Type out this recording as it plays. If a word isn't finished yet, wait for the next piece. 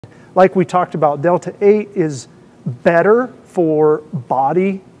like we talked about, Delta 8 is better for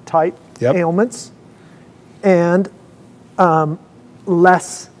body type ailments and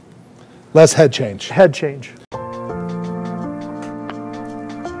less head change. Head change.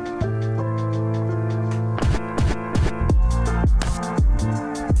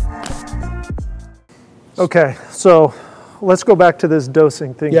 Okay, so let's go back to this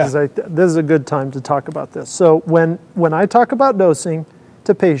dosing thing, because this is a good time to talk about this. So when I talk about dosing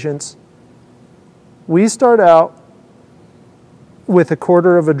to patients, we start out with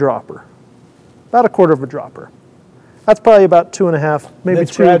 1/4 of a dropper, about 1/4 of a dropper. That's probably about 2.5, maybe 2.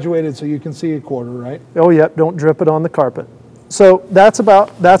 It's graduated so you can see 1/4, right? Oh yeah, don't drip it on the carpet. So that's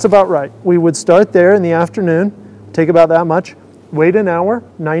about right. We would start there in the afternoon, take about that much, wait an hour,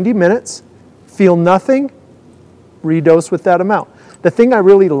 90 minutes, feel nothing, redose with that amount. The thing I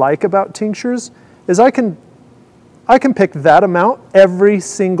really like about tinctures is I can pick that amount every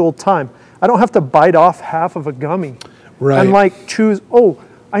single time. I don't have to bite off half of a gummy and like choose, oh,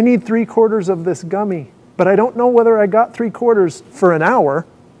 I need 3/4 of this gummy, but I don't know whether I got 3/4 for an hour,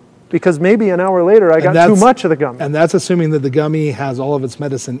 because maybe an hour later I got too much of the gummy. And that's assuming that the gummy has all of its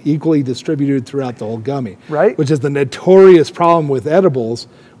medicine equally distributed throughout the whole gummy. Right. Which is the notorious problem with edibles,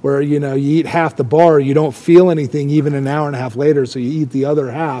 where you eat half the bar, you don't feel anything even an hour and a half later, so you eat the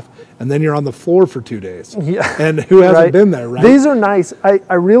other half, and then you're on the floor for 2 days. Yeah. And who hasn't been there, right? These are nice.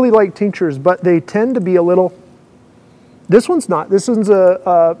 I really like tinctures, but they tend to be a little, this one's not. This one's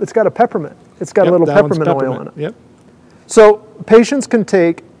it's got a peppermint. It's got a little peppermint oil in it. Yep. So patients can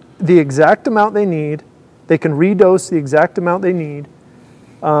take the exact amount they need. They can redose the exact amount they need.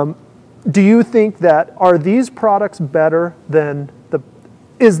 Do you think that, are these products better than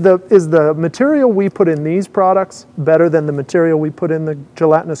is the material we put in these products better than the material we put in the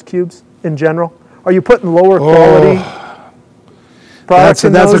gelatinous cubes in general? Are you putting lower quality products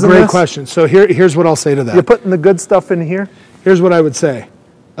in those? That's a great question. So here's what I'll say to that. You're putting the good stuff in here? Here's what I would say.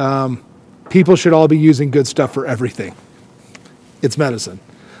 People should all be using good stuff for everything. It's medicine.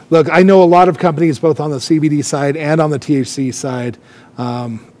 Look, I know a lot of companies, both on the CBD side and on the THC side,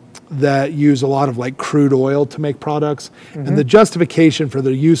 that use a lot of like crude oil to make products. And the justification for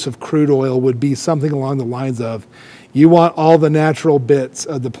the use of crude oil would be something along the lines of, you want all the natural bits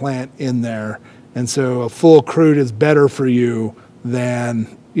of the plant in there. And so a full crude is better for you than,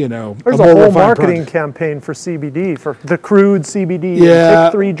 there's a whole marketing campaign for CBD, for the crude CBD. Yeah.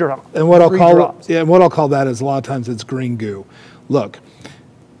 Take 3 drops. And what I'll call that is, a lot of times it's green goo. Look,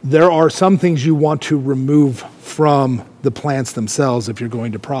 there are some things you want to remove from the plants themselves if you're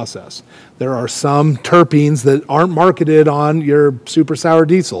going to process. There are some terpenes that aren't marketed on your super sour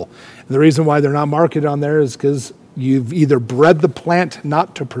diesel. And the reason why they're not marketed on there is because you've either bred the plant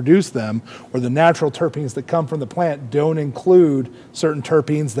not to produce them, or the natural terpenes that come from the plant don't include certain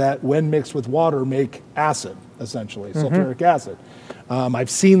terpenes that, when mixed with water, make acid, essentially, sulfuric acid. I've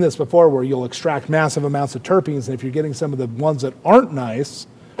seen this before, where you'll extract massive amounts of terpenes, and if you're getting some of the ones that aren't nice,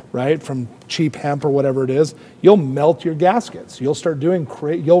 right, from cheap hemp or whatever it is, you'll melt your gaskets. You'll start doing,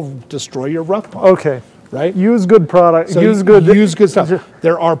 you'll destroy your rough pump. Okay. Right? Use good products. So use good stuff.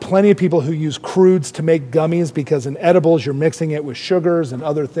 There are plenty of people who use crudes to make gummies, because in edibles you're mixing it with sugars and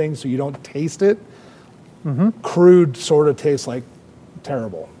other things so you don't taste it. Crude sort of tastes like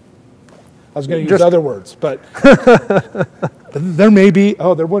terrible. I was going to use other words, but there may be,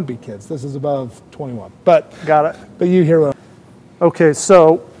 there wouldn't be kids. This is above 21. But got it. But you hear what. Okay,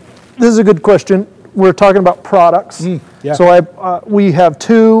 so this is a good question. We're talking about products. Yeah. So we have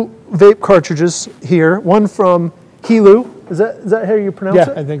 2 vape cartridges here. One from Helu. Is that how you pronounce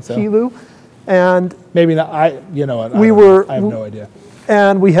it? Yeah, I think so. Helu, and maybe not. I have no idea.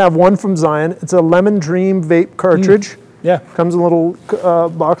 And we have one from Zion. It's a Lemon Dream vape cartridge. Yeah. Comes in a little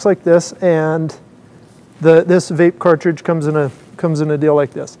box like this, and this vape cartridge comes in a deal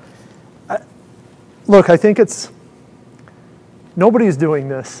like this. Look, I think nobody's doing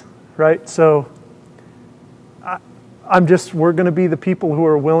this, right? So we're going to be the people who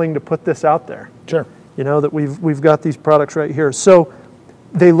are willing to put this out there. Sure. That we've got these products right here. So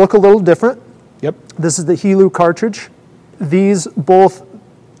they look a little different. Yep. This is the Helu cartridge. These both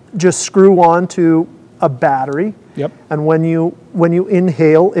just screw on to a battery. Yep. And when you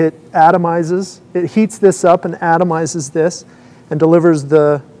inhale, it atomizes. It heats this up and atomizes this, and delivers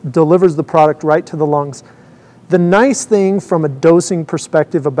the product right to the lungs. The nice thing from a dosing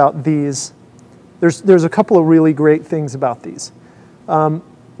perspective about these, there's a couple of really great things about these.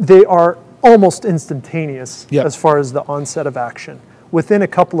 They are almost instantaneous as far as the onset of action. Within a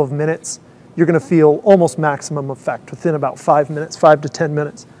couple of minutes, you're going to feel almost maximum effect within about 5 minutes, 5 to 10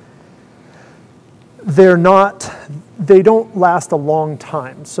 minutes. they don't last a long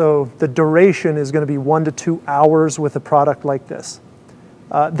time. So the duration is going to be 1 to 2 hours with a product like this.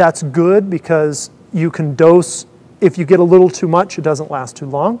 That's good because you can dose. If you get a little too much, it doesn't last too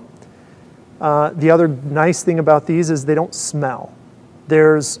long. The other nice thing about these is they don't smell.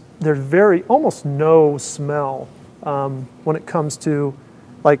 There's almost no smell when it comes to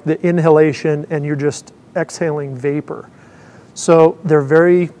like the inhalation, and you're just exhaling vapor. So they're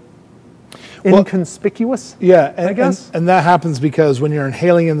very inconspicuous. Yeah, I guess. And that happens because when you're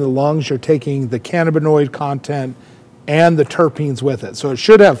inhaling in the lungs, you're taking the cannabinoid content and the terpenes with it. So it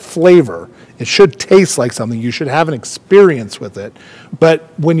should have flavor. It should taste like something. You should have an experience with it. But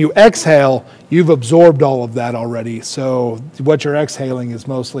when you exhale, you've absorbed all of that already. So what you're exhaling is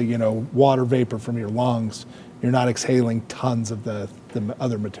mostly, you know, water vapor from your lungs. You're not exhaling tons of the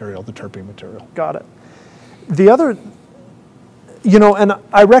other material, the terpene material. Got it. The other, you know, and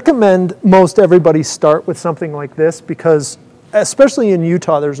I recommend most everybody start with something like this because, especially in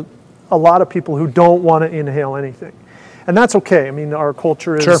Utah, there's a lot of people who don't want to inhale anything. And that's okay. I mean, our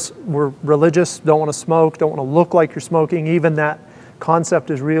culture is, Sure. We're religious, don't want to smoke, don't want to look like you're smoking. Even that concept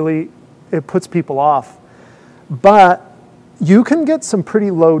is really, it puts people off. But you can get some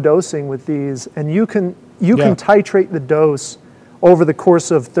pretty low dosing with these, and you can titrate the dose over the course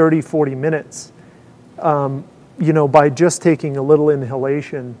of 30, 40 minutes, you know, by just taking a little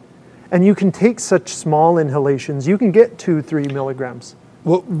inhalation. And you can take such small inhalations. You can get 2-3 milligrams.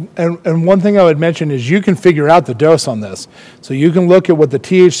 Well, and one thing I would mention is you can figure out the dose on this. So you can look at what the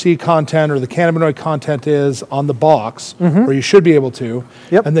THC content or the cannabinoid content is on the box, or you should be able to.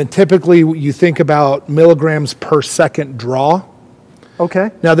 Yep. And then typically you think about milligrams per second draw.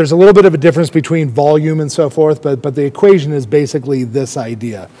 Okay. Now there's a little bit of a difference between volume and so forth, but the equation is basically this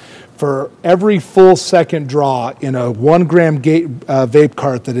idea. For every full second draw in a 1 gram vape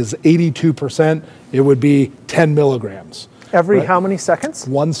cart that is 82%, it would be 10 milligrams. Every right? how many seconds?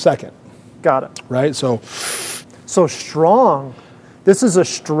 1 second. Got it. Right? So strong. This is a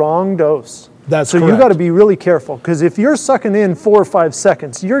strong dose. That's so correct. You got to be really careful, because if you're sucking in 4 or 5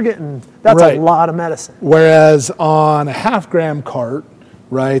 seconds, you're getting, that's right. a lot of medicine. Whereas on a half gram cart,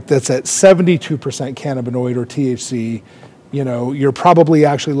 right, that's at 72% cannabinoid or THC, you know, you're probably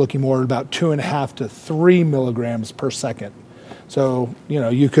actually looking more at about 2.5 to 3 milligrams per second. So, you know,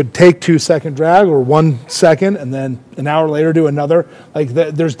 you could take 2 second drag or 1 second and then an hour later do another. Like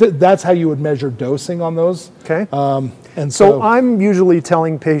that's how you would measure dosing on those. Okay. And so I'm usually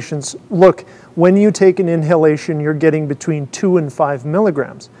telling patients, look, when you take an inhalation, you're getting between 2 and 5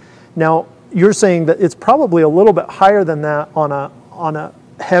 milligrams. Now, you're saying that it's probably a little bit higher than that on a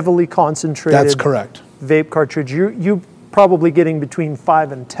heavily concentrated that's correct. Vape cartridge. You probably getting between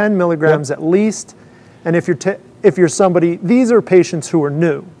 5 and 10 milligrams yep. at least. And if you're somebody, these are patients who are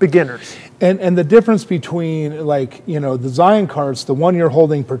new, beginners. And the difference between, like, you know, the Zion carts, the one you're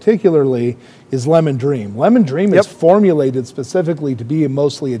holding particularly is Lemon Dream. Lemon Dream yep. is formulated specifically to be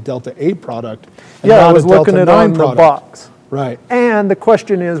mostly a Delta 8 product. And yeah, not I was a looking at it on product. the box. Right. And the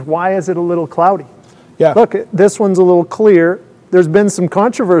question is, why is it a little cloudy? Yeah. Look, this one's a little clear. There's been some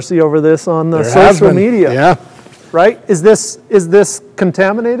controversy over this on the social media. Yeah. Right? Is this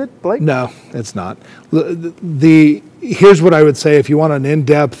contaminated, Blake? No, it's not. Here's what I would say if you want an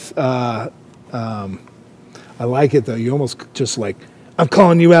in-depth, I like it though. You almost just like, I'm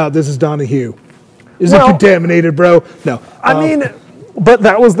calling you out. This is Donahue. Is it contaminated, bro? No. I mean, but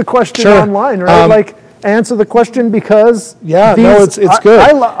that was the question sure. online, right? Like, answer the question because yeah, no, it's good.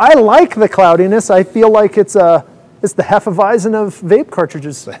 I like the cloudiness. I feel like it's the Hefeweizen of vape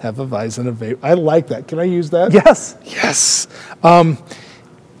cartridges. The Hefeweizen of vape. I like that. Can I use that? Yes. Yes.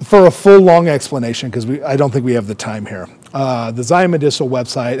 For a full, long explanation, because I don't think we have the time here. The Zion Medicinal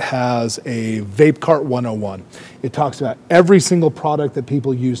website has a Vape Cart 101. It talks about every single product that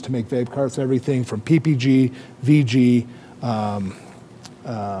people use to make vape carts, everything from PPG, VG,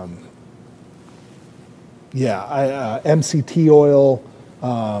 MCT oil,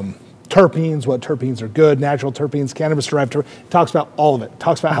 terpenes, what terpenes are good, natural terpenes, cannabis-derived terpenes. It talks about all of it. It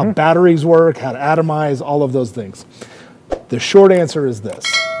talks about how batteries work, how to atomize, all of those things. The short answer is this.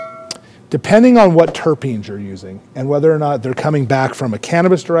 Depending on what terpenes you're using and whether or not they're coming back from a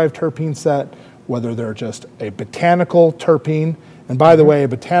cannabis-derived terpene set, whether they're just a botanical terpene, and by the way, a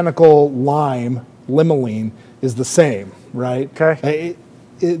botanical lime, limonene, is the same, right? Okay.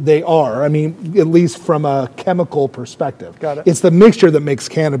 They are, I mean, at least from a chemical perspective. Got it. It's the mixture that makes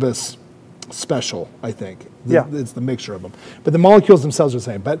cannabis special, I think. Yeah. It's the mixture of them. But the molecules themselves are the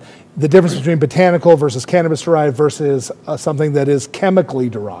same. But the difference between botanical versus cannabis-derived versus something that is chemically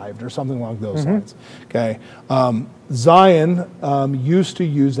derived or something along those lines. Okay. Zion used to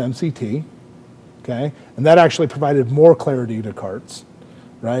use MCT. okay? And that actually provided more clarity to carts,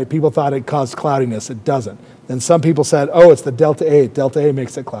 right? People thought it caused cloudiness. It doesn't. Then some people said, oh, it's the Delta 8. Delta 8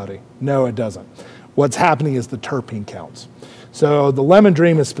 makes it cloudy. No, it doesn't. What's happening is the terpene counts. So the Lemon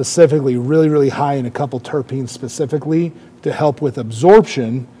Dream is specifically really, really high in a couple terpenes specifically to help with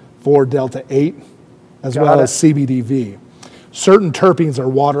absorption for Delta 8 as well as CBDV. Certain terpenes are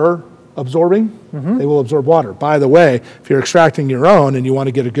water absorbing. They will absorb water. By the way, if you're extracting your own and you want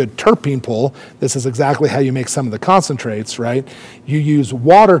to get a good terpene pull, this is exactly how you make some of the concentrates, right? You use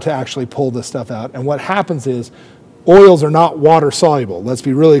water to actually pull this stuff out. And what happens is oils are not water soluble. Let's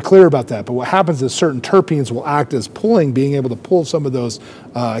be really clear about that. But what happens is certain terpenes will act as pulling, being able to pull some of those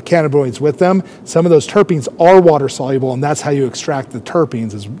cannabinoids with them. Some of those terpenes are water soluble, and that's how you extract the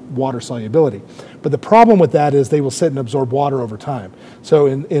terpenes, is water solubility. But the problem with that is they will sit and absorb water over time. So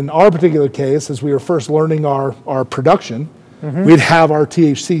in our particular case, as we were first learning our production, we'd have our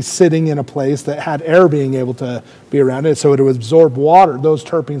THC sitting in a place that had air being able to be around it, so it would absorb water. Those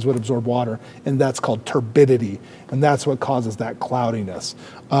terpenes would absorb water, and that's called turbidity, and that's what causes that cloudiness.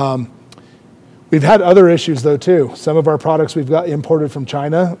 We've had other issues, though, too. Some of our products we've got imported from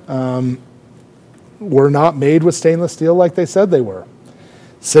China were not made with stainless steel like they said they were.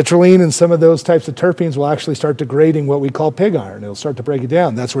 Citrulline and some of those types of terpenes will actually start degrading what we call pig iron. It'll start to break it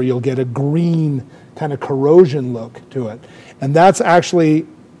down. That's where you'll get a green kind of corrosion look to it. And that's actually,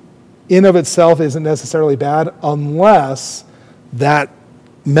 in of itself, isn't necessarily bad unless that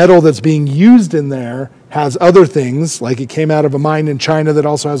metal that's being used in there has other things, like it came out of a mine in China that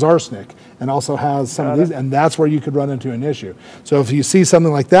also has arsenic and also has some of these, and that's where you could run into an issue. So if you see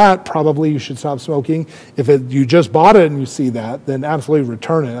something like that, probably you should stop smoking. If you just bought it and you see that, then absolutely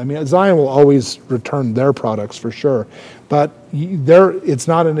return it. I mean, Zion will always return their products for sure, but it's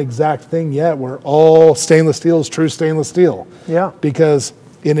not an exact thing yet where all stainless steel is true stainless steel. Yeah. Because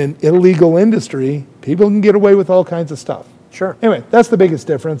in an illegal industry, people can get away with all kinds of stuff. Sure. Anyway, that's the biggest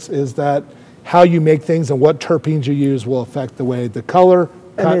difference, is that how you make things and what terpenes you use will affect the way the color,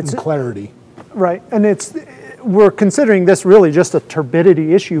 cut, and clarity. Right, and we're considering this really just a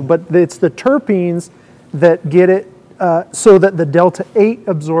turbidity issue, but it's the terpenes that get it so that the Delta 8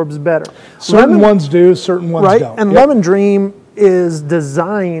 absorbs better. Certain ones do, certain ones don't. And Lemon Dream is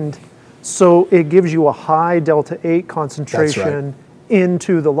designed so it gives you a high Delta 8 concentration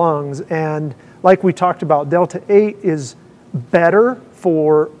into the lungs. And like we talked about, Delta 8 is better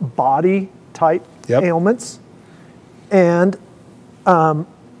for body type ailments and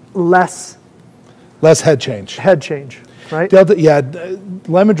less head change. Right?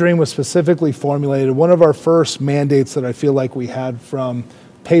 Lemon Dream was specifically formulated. One of our first mandates that I feel like we had from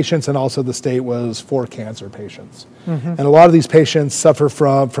patients and also the state was for cancer patients. And a lot of these patients suffer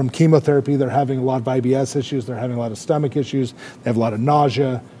from chemotherapy. They're having a lot of IBS issues. They're having a lot of stomach issues. They have a lot of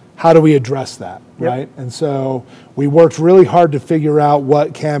nausea. How do we address that, right? And so we worked really hard to figure out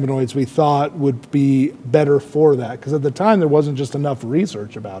what cannabinoids we thought would be better for that. Because at the time, there wasn't just enough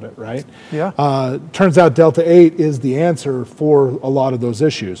research about it, right? Turns out Delta 8 is the answer for a lot of those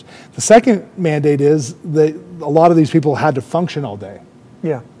issues. The second mandate is that a lot of these people had to function all day.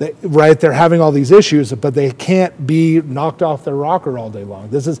 They're having all these issues, but they can't be knocked off their rocker all day long.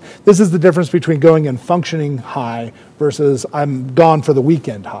 This is the difference between going and functioning high versus I'm gone for the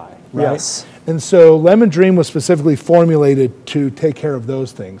weekend high, right? And so Lemon Dream was specifically formulated to take care of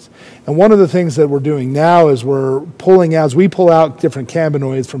those things. And one of the things that we're doing now is as we pull out different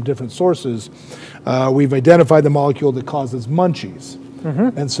cannabinoids from different sources, we've identified the molecule that causes munchies.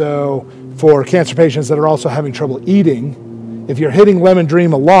 And so for cancer patients that are also having trouble eating, if you're hitting Lemon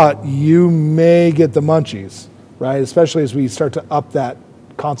Dream a lot, you may get the munchies, right? Especially as we start to up that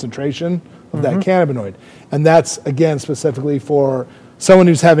concentration of that cannabinoid. And that's, again, specifically for someone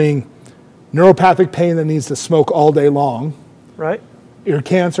who's having neuropathic pain that needs to smoke all day long, right? You're a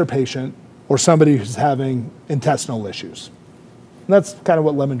cancer patient, or somebody who's having intestinal issues. And that's kind of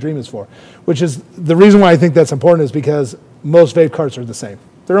what Lemon Dream is for, which is the reason why I think that's important is because most vape carts are the same.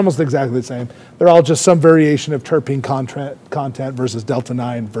 They're almost exactly the same. They're all just some variation of terpene content versus Delta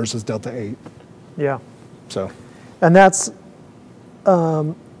 9 versus Delta 8. Yeah. So. And that's,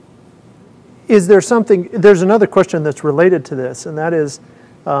 is there something, there's another question that's related to this, and that is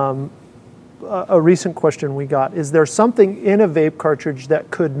a recent question we got. Is there something in a vape cartridge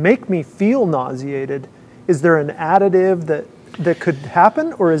that could make me feel nauseated? Is there an additive that could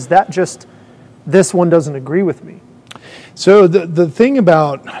happen, or is that just this one doesn't agree with me? So the thing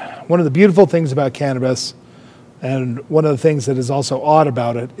about, one of the beautiful things about cannabis, and one of the things that is also odd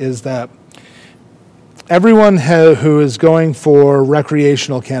about it, is that everyone who is going for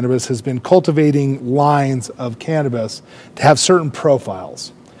recreational cannabis has been cultivating lines of cannabis to have certain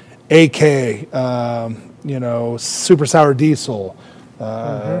profiles. AK, you know, super sour diesel,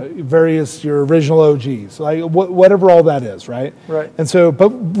 various, your original OGs, like whatever all that is, right? Right. And so, but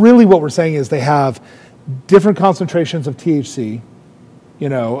really what we're saying is they have different concentrations of THC. You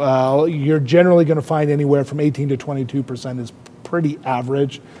know, you're generally going to find anywhere from 18 to 22% is pretty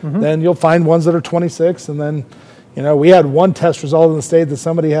average. Then you'll find ones that are 26, and then, you know, we had one test result in the state that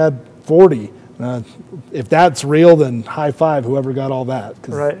somebody had 40. If that's real, then high five whoever got all that.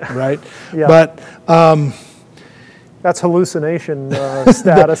 Right. Yeah. But that's hallucination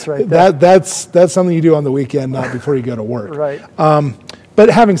status right there. That's something you do on the weekend, not before you go to work. Right. But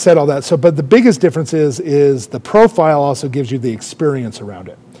having said all that, but the biggest difference is the profile also gives you the experience around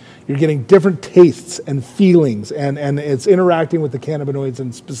it. You're getting different tastes and feelings, and it's interacting with the cannabinoids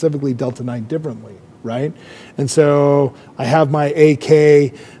and specifically Delta-9 differently, right? And so I have my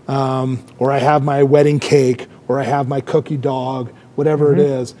AK, or I have my wedding cake, or I have my cookie dog, whatever it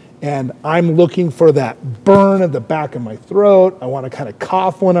is, and I'm looking for that burn at the back of my throat. I want to kind of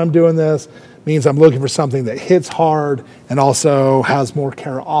cough when I'm doing this. Means I'm looking for something that hits hard and also has more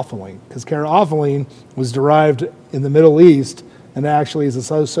caryophyllene, because caryophyllene was derived in the Middle East and actually is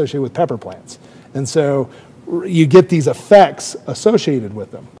associated with pepper plants. And so you get these effects associated with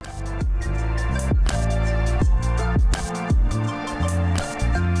them.